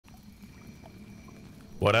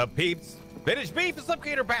What up, peeps? VintageBeef and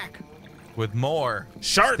Sl1pg8r back with more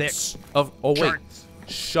Shards of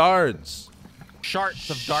Shards. Shards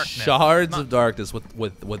of Darkness. Shards of Darkness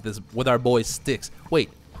with our boy Styx.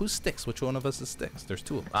 Wait, who's Styx? Which one of us is Styx? There's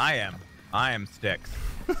two of us. I am Styx.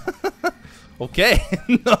 Okay,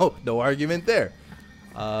 no argument there.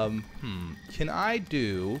 Can I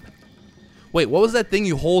do? Wait, what was that thing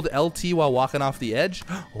you hold LT while walking off the edge?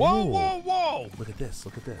 Whoa, whoa, whoa! Look at this.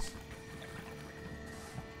 Look at this.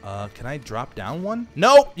 Can I drop down one?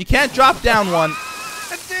 No, you can't drop down one.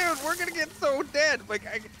 Dude, we're gonna get so dead.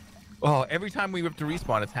 Oh, every time we have to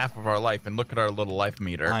respawn, it's half of our life, and look at our little life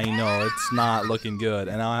meter. I know, it's not looking good,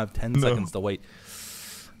 and I have 10 seconds to wait.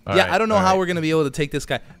 All yeah, right, I don't know how we're gonna be able to take this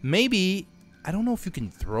guy. Maybe, I don't know if you can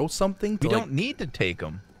throw something. We don't need to take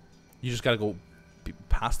him. You just gotta go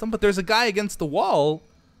past him, but there's a guy against the wall.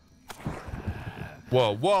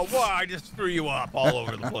 Whoa, whoa, whoa! I just threw you up all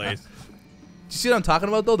over the place. Do you see what I'm talking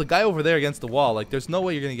about, though? The guy over there against the wall, like, there's no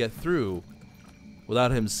way you're gonna get through without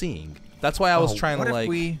him seeing. That's why I was trying to,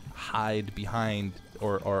 like, hide behind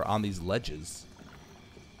or on these ledges.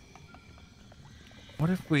 What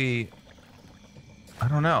if we... I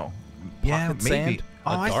don't know. Yeah, Pocket maybe. Sand?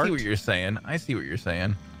 Oh, I dart? see what you're saying. I see what you're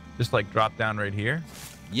saying. Just, like, drop down right here.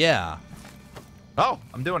 Yeah. Oh,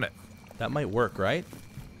 I'm doing it. That might work, right?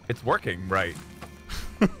 It's working, right.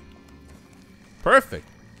 Perfect.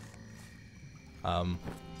 Oh,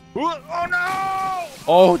 no!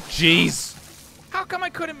 Oh, jeez. How come I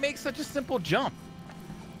couldn't make such a simple jump?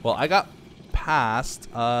 Well, I got past.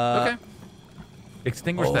 Okay.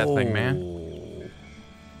 Extinguish that thing, man.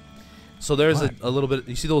 So there's a little bit.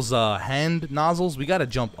 You see those hand nozzles? We got to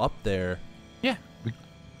jump up there. Yeah.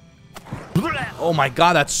 Oh my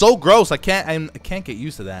God, that's so gross. I can't get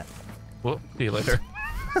used to that. Well, see you later.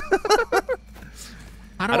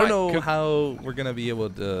 I don't know how we're gonna be able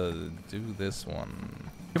to do this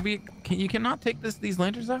one. You cannot take these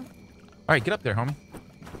lanterns out? All right, get up there, homie.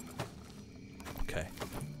 Okay.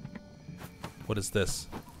 What is this?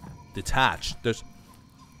 Detach.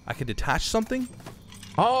 I can detach something?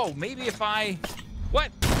 Oh, maybe if I...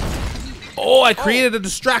 What? Oh, I created a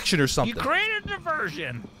distraction or something. You created a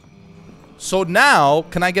diversion. So now,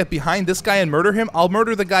 can I get behind this guy and murder him? I'll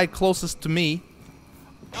murder the guy closest to me.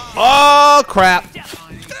 Oh, crap. Okay.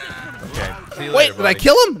 See you Wait, later, did I buddy.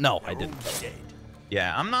 kill him? No, I didn't.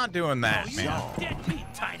 Yeah, I'm not doing that, man.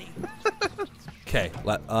 Okay,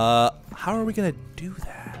 how are we gonna do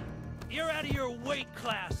that? You're out of your weight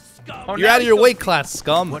class, scum. Oh, You're now out of he your still weight class,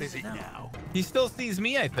 scum. What is it now? He still sees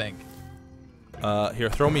me, I think. Here,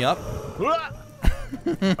 throw me up.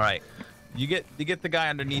 All right, you get the guy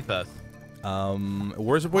underneath us.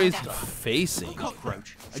 Where's he facing?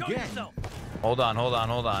 Cockroach. Again. Hold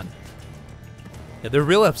on. Yeah, they're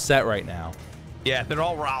real upset right now. Yeah, they're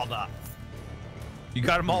all riled up. You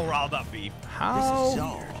got them all riled up, Beef. How? This is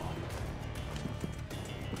all.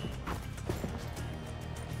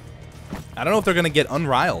 I don't know if they're gonna get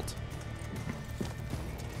unriled.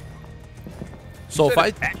 So if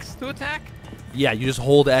I X to attack? yeah, you just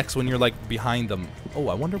hold X when you're like behind them. Oh,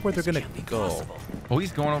 I wonder where they're gonna Can't be go. possible. Oh,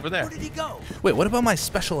 he's going over there. Where did he go? Wait, what about my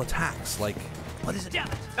special attacks? Like, What is it? Damn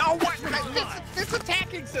it. Oh, what? This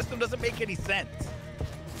attacking system doesn't make any sense.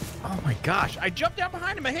 Oh my gosh! I jumped down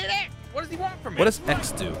behind him. I hit X. What does he want from me? what does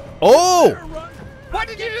X do? Oh, What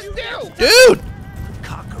did you just do? dude!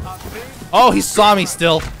 Cockroach. Oh, he saw me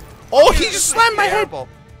still. Oh, he just slammed my head. Terrible.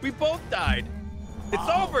 We both died. It's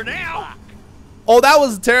over now. Oh, that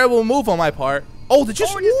was a terrible move on my part. Oh, did you?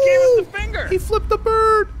 Oh, he just gave us the finger. He flipped the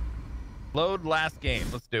bird. Load last game.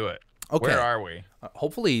 Let's do it. Okay. Where are we?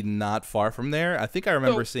 Hopefully not far from there. I think I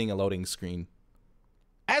remember seeing a loading screen.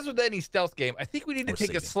 As with any stealth game, I think we need to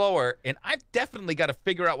take it slower, and I've definitely got to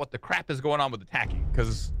figure out what the crap is going on with attacking,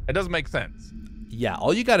 because it doesn't make sense. Yeah,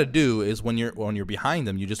 all you got to do is when you're behind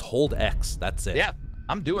them, you just hold X. That's it. Yeah,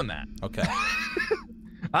 I'm doing that. Okay.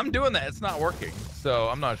 I'm doing that. It's not working, so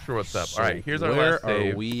I'm not sure what's up. So All right, here's our last where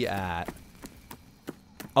save. are we at?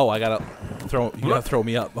 Oh, I gotta throw. You gotta throw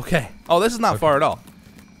me up. Okay. Oh, this is not far at all.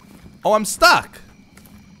 Oh, I'm stuck.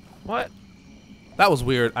 What? That was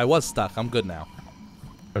weird. I was stuck. I'm good now.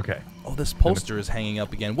 Okay. Oh, this poster is hanging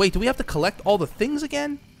up again. Wait, do we have to collect all the things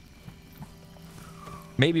again?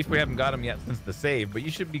 Maybe if we haven't got them yet since the save, but you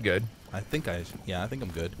should be good. I think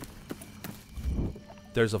I'm good.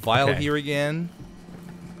 There's a vial here again.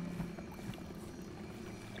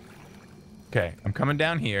 Okay, I'm coming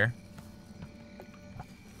down here.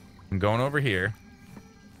 I'm going over here.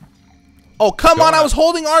 Oh, come on. Going I up. was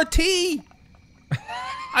holding RT.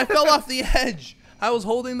 I fell off the edge. I was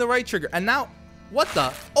holding the right trigger. And now, what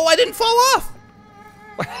the? Oh, I didn't fall off.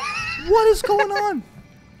 What is going on?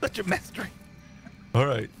 Such a mystery. All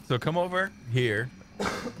right. So come over here.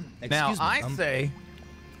 Now,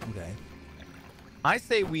 I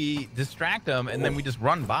say we distract them and then we just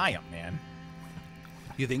run by them, man.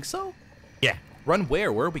 You think so? Yeah. Run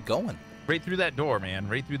where? Where are we going? Right through that door, man.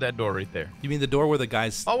 Right through that door right there. You mean the door where the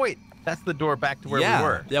guys... Oh, wait. That's the door back to where we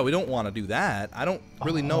were. Yeah, we don't want to do that. I don't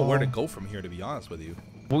really know where to go from here, to be honest with you.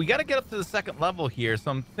 Well, we got to get up to the second level here,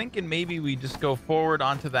 so I'm thinking maybe we just go forward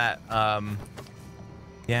onto that...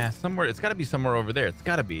 yeah, somewhere. It's got to be somewhere over there. It's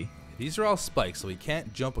got to be. These are all spikes, so we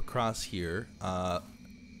can't jump across here.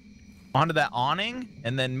 Onto that awning,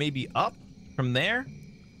 and then maybe up from there.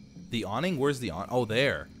 The awning? Where's the awning? Oh,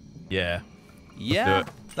 there. Yeah. Yeah,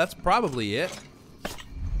 that's probably it.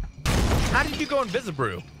 How did you go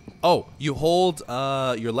invisible? Oh, you hold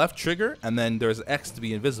your left trigger, and then there's X to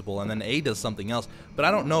be invisible, and then A does something else. But I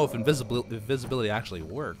don't know if invisibility actually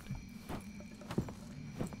worked.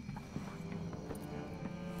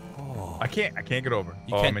 Oh. I can't get over.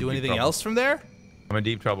 You can't do anything else from there? I'm in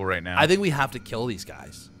deep trouble right now. I think we have to kill these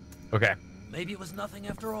guys. Okay. Maybe it was nothing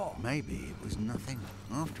after all. Maybe it was nothing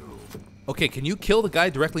after all. Okay, can you kill the guy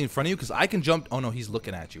directly in front of you? Because I can jump. Oh, no, he's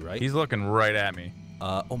looking at you, right? He's looking right at me.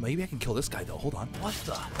 Oh, maybe I can kill this guy, though. Hold on. What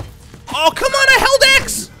the? Oh, come on, I held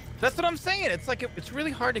X! That's what I'm saying. It's like it's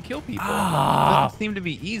really hard to kill people. Ah. It doesn't seem to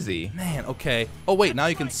be easy. Man, okay. Oh, wait, now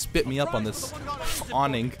you can spit me up on this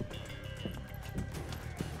awning.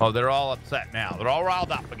 Oh, they're all upset now. They're all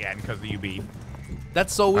riled up again because of you, Beef.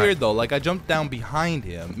 That's so weird, though. Like, I jumped down behind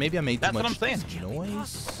him. Maybe I made too much That's what I'm saying.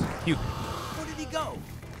 noise. Cute. Where did he go?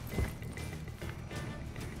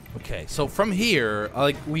 Okay, so from here,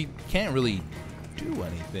 like, we can't really do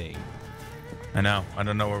anything. I know. I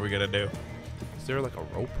don't know what we're going to do. Is there, like, a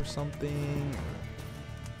rope or something?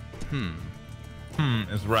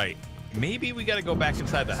 Is right. Maybe we got to go back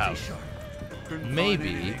inside the house.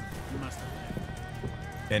 Maybe.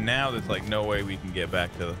 And now there's, like, no way we can get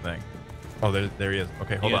back to the thing. Oh, there he is.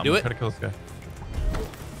 Okay, hold on. Do it? Try to kill this guy.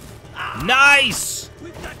 Nice!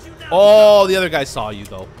 Oh, the other guy saw you,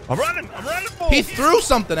 though. I'm running, fool. He threw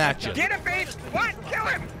something at you. Get him, Beef. What? Kill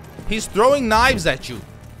him. He's throwing knives at you.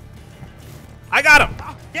 I got him.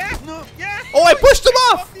 Yes. Yes. Oh, I pushed him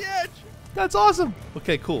off. the edge. That's awesome.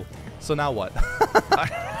 Okay, cool. So now what?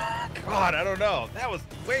 God, I don't know. That was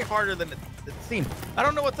way harder than it seemed. I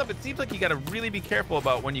don't know what's up. It seems like you got to really be careful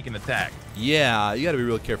about when you can attack. Yeah, you got to be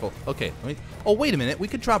real careful. Okay, let me... Oh, wait a minute. We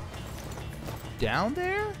could drop down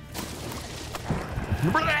there?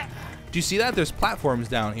 Do you see that? There's platforms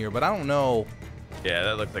down here, but I don't know. Yeah,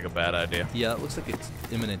 that looks like a bad idea. Yeah, it looks like it's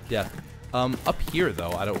imminent death. Up here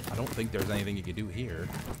though, I don't think there's anything you can do here.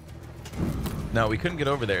 No, we couldn't get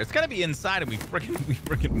over there. It's got to be inside, and we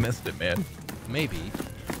freaking missed it, man. Maybe.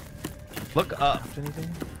 Look up.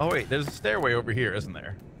 Oh wait, there's a stairway over here, isn't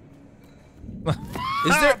there?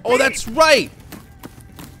 Is there? Oh, that's right.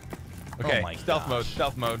 Okay, oh my stealth gosh. mode.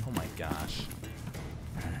 Stealth mode. Oh my gosh.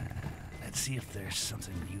 Let's see if there's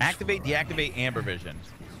something useful. Activate, deactivate amber vision.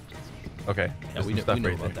 Okay. Yeah, we know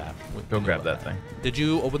about that. Go grab that thing. Did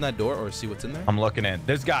you open that door or see what's in there? I'm looking in.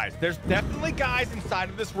 There's guys. There's definitely guys inside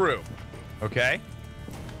of this room. Okay?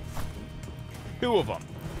 2 of them.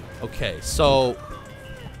 Okay, so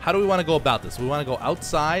how do we want to go about this? We want to go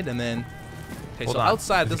outside and then... Okay, Hold so on.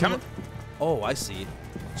 outside... Is he coming? Oh, I see.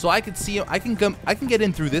 So I can see him. I can get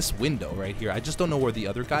in through this window right here. I just don't know where the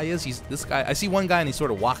other guy is. This guy. I see one guy and he's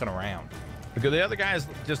sort of walking around. Because the other guy is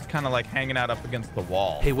just kind of like hanging out up against the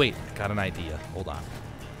wall. Hey, wait. I got an idea. Hold on.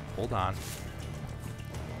 Hold on.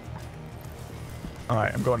 All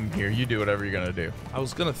right, I'm going in here. You do whatever you're going to do. I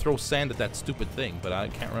was going to throw sand at that stupid thing, but I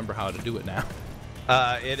can't remember how to do it now.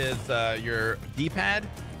 It is your D-pad,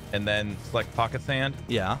 and then select pocket sand,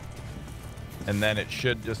 Yeah. and then it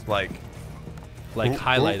should just like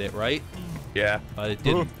Highlight it, right? yeah. But it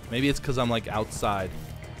didn't. Maybe it's because I'm like outside.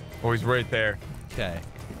 Oh, he's right there. Okay.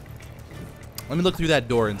 Let me look through that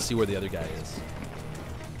door and see where the other guy is.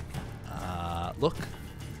 Look.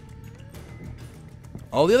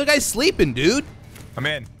 Oh, the other guy's sleeping, dude. I'm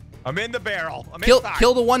in. I'm in the barrel. I'm Kill inside.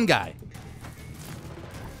 the one guy.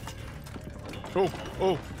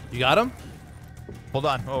 Oh. You got him? Hold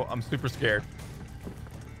on. Oh, I'm super scared.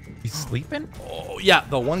 He's sleeping? Oh, yeah.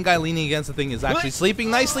 The one guy leaning against the thing is actually sleeping.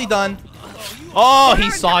 Nicely done. Oh, he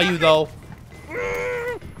saw you, though.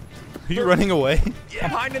 Are you running away? I'm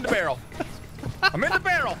hiding in the barrel. I'm in the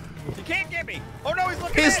barrel. You can't get me. Oh, no, he's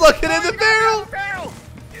looking He's looking in the barrel.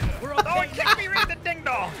 We're all going to kick me right in the ding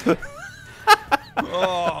dong.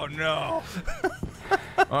 Oh, no.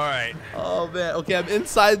 All right. Oh, man. Okay, I'm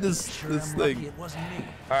inside this thing. It wasn't me.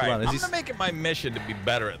 All right. on, I'm is going he to make it my mission to be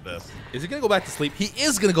better at this. Is he going to go back to sleep? He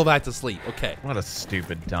is going to go back to sleep. Okay. What a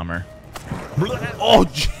stupid dumber. Oh,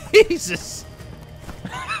 Jesus.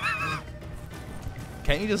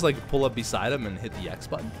 Can't you just like pull up beside him and hit the X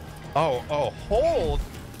button? Oh, hold.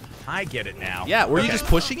 I get it now. Yeah, were you just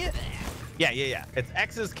pushing it? Yeah. It's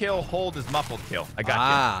X is kill, hold is muffled kill. I got you.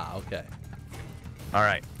 Ah, okay. All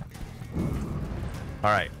right.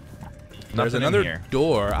 There's Nothing in another here.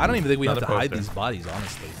 door. I don't even think we have to Another hide poster. these bodies,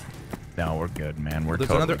 honestly. No, we're good, man. We're There's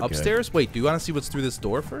totally another upstairs? Wait, do you want to see what's through this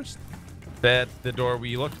door first? That's the door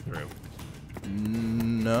we looked through.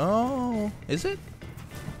 No. Is it?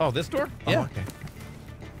 Oh, this door? Yeah. Oh, okay.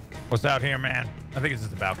 What's out here, man? I think it's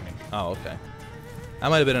just a balcony. Oh, okay. That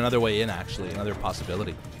might have been another way in, actually. Another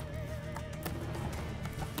possibility.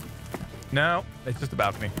 No, it's just a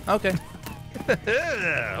balcony. Okay.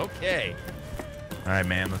 Okay. All right,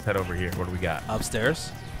 man. Let's head over here. What do we got?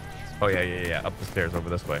 Upstairs? Oh, yeah. Up the stairs over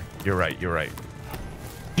this way. You're right.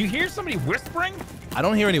 Do you hear somebody whispering? I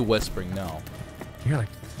don't hear any whispering, no. You're like,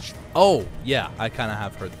 Oh, yeah. I kind of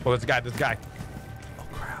have heard. oh, this guy. Oh,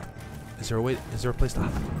 crap. Is there a way? Is there a place to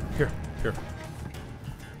hide? Here.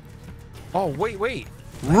 Oh, wait.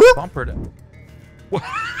 Whoop. Bumper to...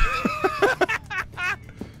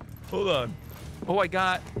 Hold on. Oh, I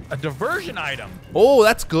got a diversion item. Oh,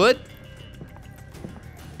 that's good.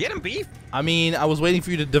 Get him, Beef. I mean, I was waiting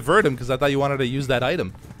for you to divert him because I thought you wanted to use that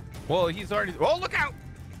item. Well, he's already... Oh, look out.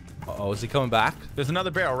 Uh-oh, is he coming back? There's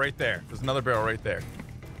another barrel right there.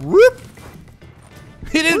 Whoop!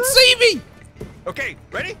 He didn't see me! Okay,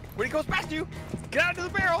 ready? When he goes past you, get out of the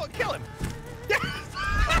barrel and kill him.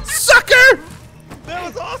 Sucker! That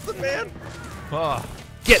was awesome, man. Oh.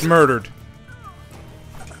 Get murdered.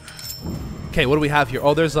 Okay, what do we have here?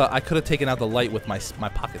 Oh, there's a... I could have taken out the light with my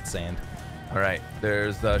pocket sand. All right,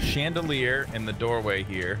 there's a chandelier in the doorway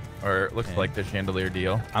here, or it looks like the chandelier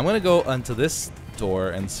deal. I'm going to go onto this door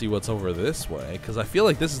and see what's over this way, because I feel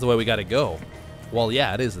like this is the way we got to go. Well,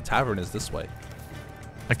 yeah, it is. The tavern is this way.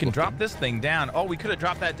 I can drop this thing down. Oh, we could have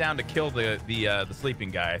dropped that down to kill the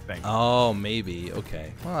sleeping guy, I think. Oh, maybe.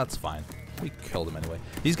 Okay. Well, that's fine. We killed him anyway.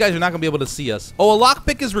 These guys are not going to be able to see us. Oh, a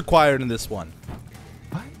lockpick is required in this one.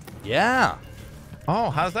 What? Yeah. Oh,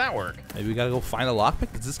 how's that work? Maybe we got to go find a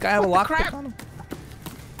lockpick. Does this guy have a lockpick on him?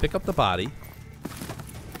 Pick up the body.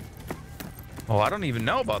 Oh, I don't even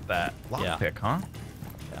know about that. Yeah. Lockpick, huh?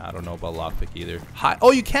 Yeah, I don't know about lockpick either.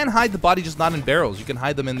 Oh, you can hide the body, just not in barrels. You can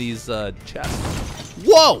hide them in these chests.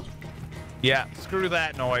 Whoa! Yeah, screw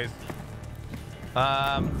that noise.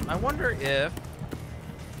 I wonder if...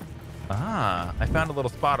 I found a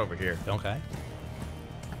little spot over here. Okay.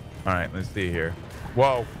 All right, let's see here.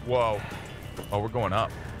 Whoa. Oh, we're going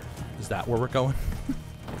up. Is that where we're going?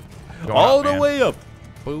 Going all up, the man. way up.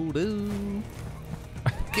 Boo-doo.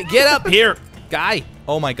 Get up here, guy.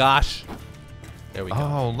 Oh, my gosh. There we go.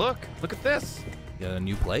 Oh, look at this. Got a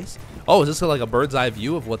new place? Oh, is this like a bird's eye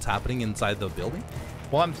view of what's happening inside the building?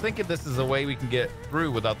 Well, I'm thinking this is a way we can get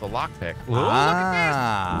through without the lockpick.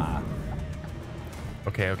 Ah.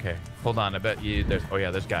 Okay. Hold on. I bet you there's... Oh,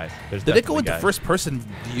 yeah, there's guys. Did it go into first-person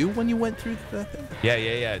view when you went through that thing? Yeah,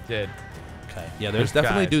 it did. Okay. Yeah, there's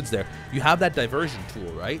definitely dudes there. You have that diversion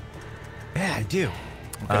tool, right? Yeah, I do.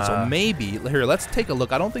 Okay, so maybe... Here, let's take a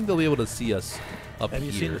look. I don't think they'll be able to see us up Have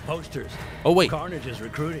here. you seen the posters? Oh, wait. Carnage is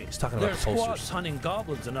recruiting. He's talking about There's the posters. squads hunting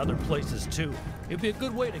goblins in other places, too. It'd be a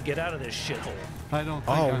good way to get out of this shithole. I don't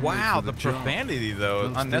think Oh, I'm wow. ready The for job. profanity, though, is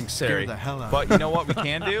Those things unnecessary. scare the hell out But of you me. know what we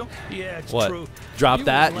can do? Yeah, it's What? true. Drop You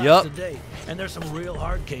that? were Yup. last today, and there's some real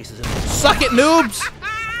hard cases in this. Suck it, noobs!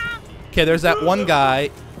 Okay, there's that one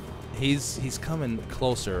guy. He's coming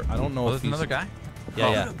closer. I don't know Oh, if there's he's... another guy? Yeah,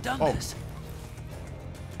 Who yeah. would have done this?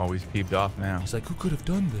 Oh, he's peeved off now. He's like, who could have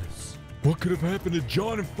done this? What could have happened to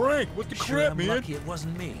John and Frank? What the Sure, I'm lucky it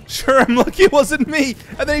wasn't me. Sure, I'm lucky it wasn't me.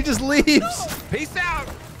 And then he just leaves. Peace out.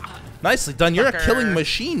 Nicely done. You're a Sucker. killing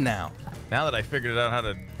machine now. Now that I figured out how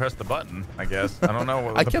to press the button, I guess. I don't know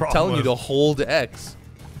what I the kept problem telling you was. to hold X.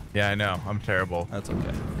 Yeah, I know. I'm terrible. That's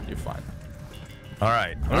okay. You're fine. All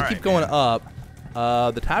right. I'm going to keep going up.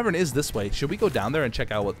 The tavern is this way. Should we go down there and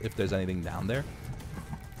check out if there's anything down there?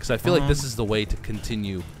 Because I feel like this is the way to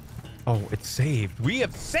continue. Oh, it's saved. We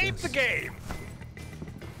have saved the game.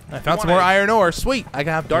 I found some more iron ore. Sweet. I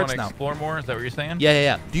can have You darts want to now. explore more? Is that what you're saying?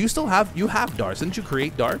 Yeah. Do you still have... You have darts. Didn't you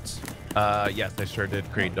create darts? Yes, I sure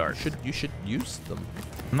did create darts. You should use them.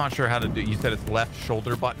 I'm not sure how to do. You said it's left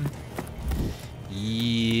shoulder button.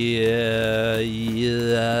 Yeah.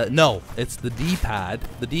 No, it's the D-pad.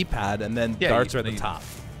 The D-pad, and then Yeah, darts are at the top.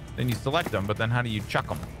 Then you select them, but then how do you chuck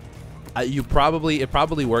them? It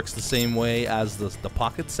probably works the same way as the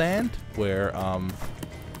pocket sand, where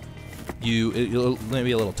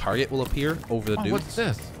maybe a little target will appear over the dudes. What's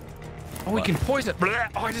this? Oh, we can poison. Blah.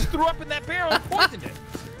 Oh, I just threw up in that barrel and poisoned it.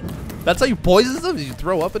 That's how you poison stuff? You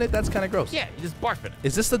throw up in it? That's kind of gross. Yeah, you just barf in it.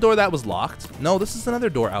 Is this the door that was locked? No, this is another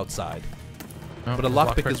door outside. No, but a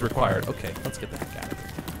lockpick is required. Okay, let's get the heck out of here.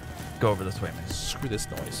 Go over this way, man. Screw this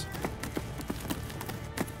noise.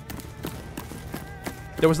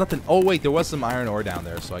 There was nothing. Oh, wait, there was some iron ore down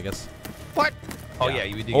there, so I guess. What? Oh, yeah,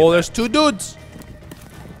 you did. Oh, there's two dudes.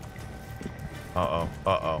 Uh-oh.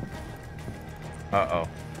 Uh-oh. Uh-oh.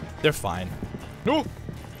 They're fine. No.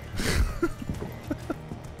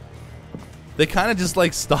 They kind of just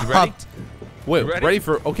like stopped. Ready? Wait, Ready?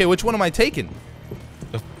 for? Okay, which one am I taking?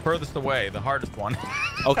 The furthest away, the hardest one.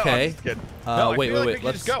 Okay. No, just kidding. No, wait. We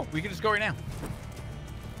can just go. We can just go right now.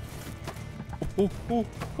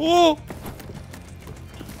 Oh.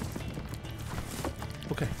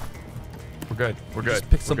 Okay. We're good. We're good. Just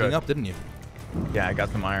picked We're something good. up, didn't you? Yeah, I got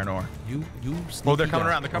some iron ore. You. Oh, they're coming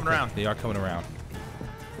guy. around. They're coming around. They are coming around.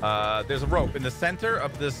 There's a rope in the center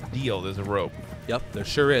of this deal. There's a rope. Yep, there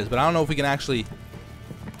sure is. But I don't know if we can actually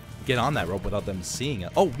get on that rope without them seeing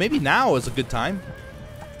it. Oh, maybe now is a good time.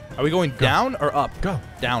 Are we going down or up? Go.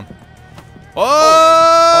 Down. Oh!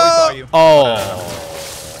 Oh, we saw you.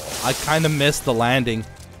 Oh. I kind of missed the landing.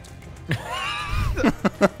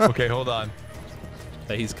 Okay, hold on.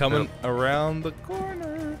 He's coming around the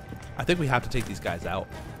corner. I think we have to take these guys out.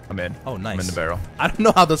 I'm in. Oh, nice. I'm in the barrel. I don't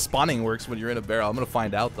know how the spawning works when you're in a barrel. I'm going to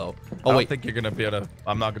find out, though. Oh, I wait. don't think you're going to be able to.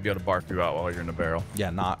 I'm not going to be able to barf you out while you're in the barrel. Yeah,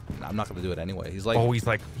 I'm not going to do it anyway. He's like. Oh, he's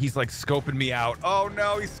like scoping me out. Oh,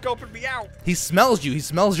 no, he's scoping me out. He smells you. He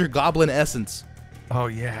smells your goblin essence. Oh,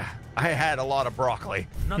 yeah. I had a lot of broccoli.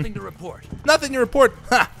 Nothing to report. Nothing to report.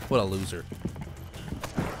 Ha! What a loser.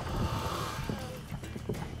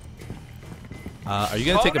 Are you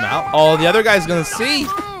going to take him out? Oh, the other guy's going to see.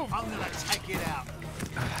 I'm gonna take it out.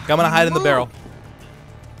 I'm going to hide in the barrel.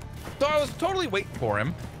 So I was totally waiting for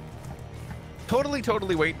him. Totally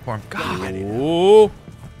waiting for him. God. Ooh.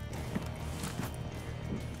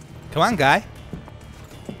 Come on, guy.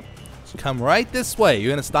 Just come right this way. You're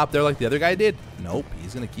going to stop there like the other guy did? Nope.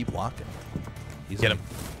 He's going to keep walking. He's Get gonna him.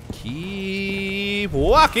 Keep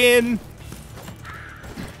walking.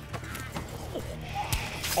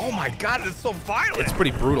 Oh my God, it's so violent. It's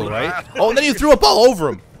pretty brutal, right? Oh, and then you threw a ball over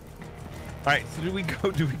him. All right, so do we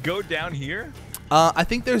go down here? I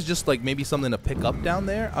think there's just like maybe something to pick up down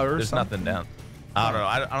there or There's something. nothing down. I don't know.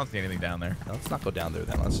 I don't see anything down there. No, let's not go down there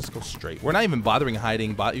then. Let's just go straight. We're not even bothering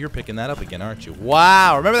hiding. You're picking that up again, aren't you?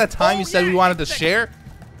 Wow. Remember that time you said we wanted to share?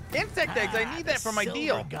 Insect eggs. I need that for my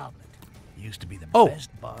deal. Goblin. Used to be the Oh, best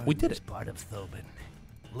bar we in did this it. part of Thobin.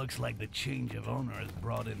 Looks like the change of owner has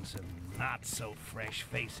brought in some not so fresh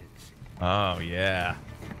faces. Oh yeah.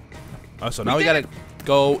 Oh, so now we gotta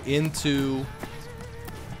go into.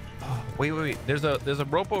 Wait. There's a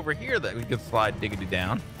rope over here that we could slide diggity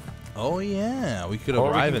down. Oh yeah, we could Or we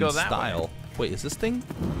arrive can in go that style. Wait, is this thing?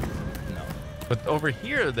 No. But over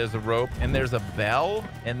here, there's a rope and there's a bell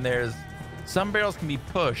and there's some barrels can be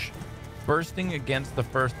pushed, bursting against the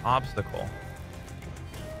first obstacle.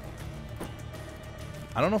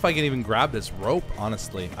 I don't know if I can even grab this rope,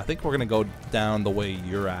 honestly. I think we're gonna go down the way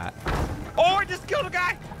you're at. Oh, I just killed a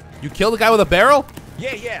guy. You killed a guy with a barrel?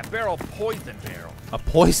 Yeah, barrel, poison barrel. A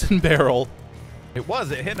poison barrel. It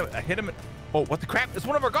was. It hit him. I hit him. Oh, what the crap? It's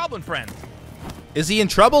one of our goblin friends. Is he in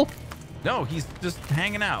trouble? No, he's just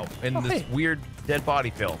hanging out in this hey. weird dead body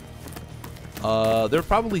filth. They're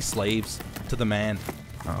probably slaves to the man.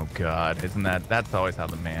 Oh God, isn't that's always how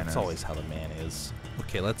the man is. That's always how the man is.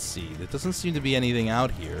 Okay, let's see. There doesn't seem to be anything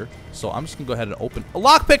out here, so I'm just gonna go ahead and open. A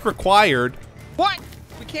lockpick required. What?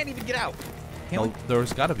 We can't even get out. Can't No,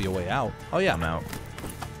 there's got to be a way out. Oh yeah. I'm out.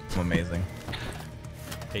 I'm amazing.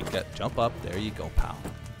 Hey, jump up. There you go, pal.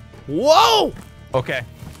 Whoa! Okay.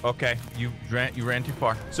 You ran too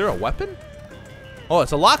far. Is there a weapon? Oh,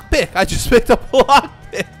 it's a lockpick. I just picked up a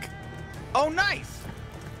lockpick. Oh, nice.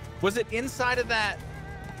 Was it inside of that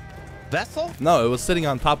vessel? No, it was sitting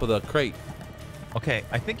on top of the crate. Okay,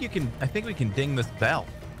 I think we can ding this bell.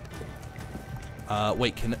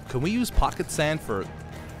 Wait, can we use pocket sand for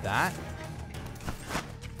that?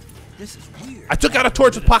 This is weird. I took out a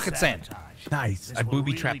torch with pocket sand. Nice. This I will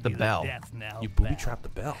booby really trapped the be bell. death knell You booby bell. trapped the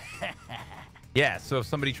bell. Yeah, so if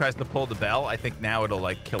somebody tries to pull the bell, I think now it'll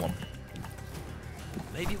like kill him.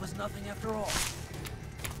 Maybe it was nothing after all.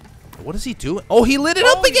 What is he doing? Oh, he lit it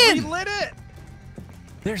up He again. lit it.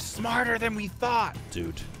 They're smarter than we thought.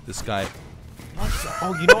 Dude, this guy.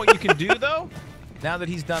 Oh, you know what you can do though? Now that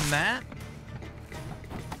he's done that?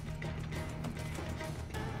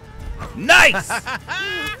 Nice!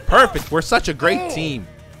 Perfect. We're such a great team.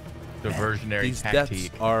 Diversionary These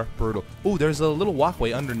tactique. deaths are brutal. Ooh, there's a little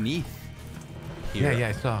walkway underneath here. Yeah,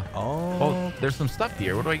 I saw. Oh. Oh, there's some stuff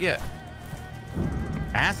here. What do I get?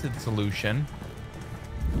 Acid solution.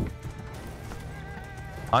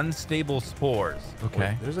 Unstable spores.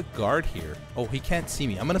 Okay. Wait, there's a guard here. Oh, he can't see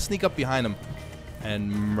me. I'm gonna sneak up behind him and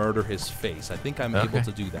murder his face. I think I'm able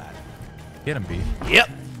to do that. Get him, Beef. Yep.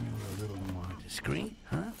 A little more discreet,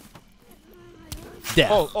 huh?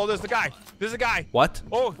 Death. Oh, there's the guy. There's a guy. What?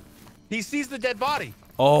 Oh, he sees the dead body.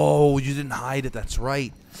 Oh, you didn't hide it. That's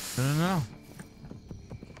right. No.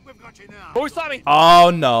 We've got you now. Oh, he saw me.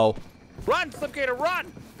 Oh, no. Run, Sl1pg8r,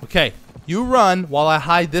 run. Okay. You run while I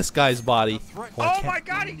hide this guy's body. Oh, my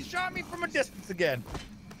God. He shot me from a distance again.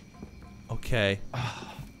 Okay.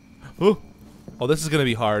 Ooh. Oh, this is going to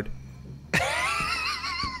be hard.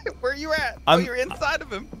 Where are you at? Oh, you're inside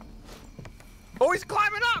of him. Oh, he's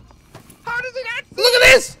climbing up. How does he not see? Look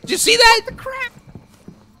at this. Did you see that? The crap.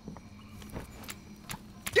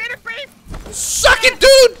 Get it, Beef. Suck it,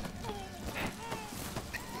 dude.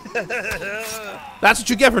 That's what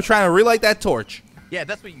you get for trying to relight that torch. Yeah,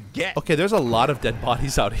 that's what you get. Okay, there's a lot of dead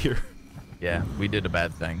bodies out here. Yeah, we did a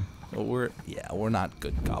bad thing. Well, we're not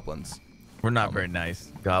good goblins. We're not very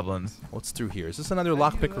nice goblins. What's through here? Is this another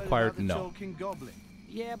lockpick required? No.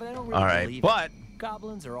 Yeah, but I don't really All right, believe but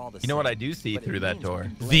goblins are all the you know what I same, do see but it through that means door? we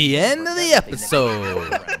can blame The end of the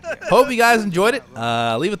episode. Hope you guys enjoyed it.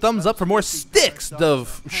 Leave a thumbs up for more Styx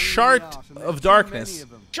of Shards of Darkness.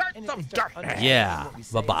 Shards of Darkness. Yeah.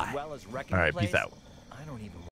 Bye-bye. All right, peace out.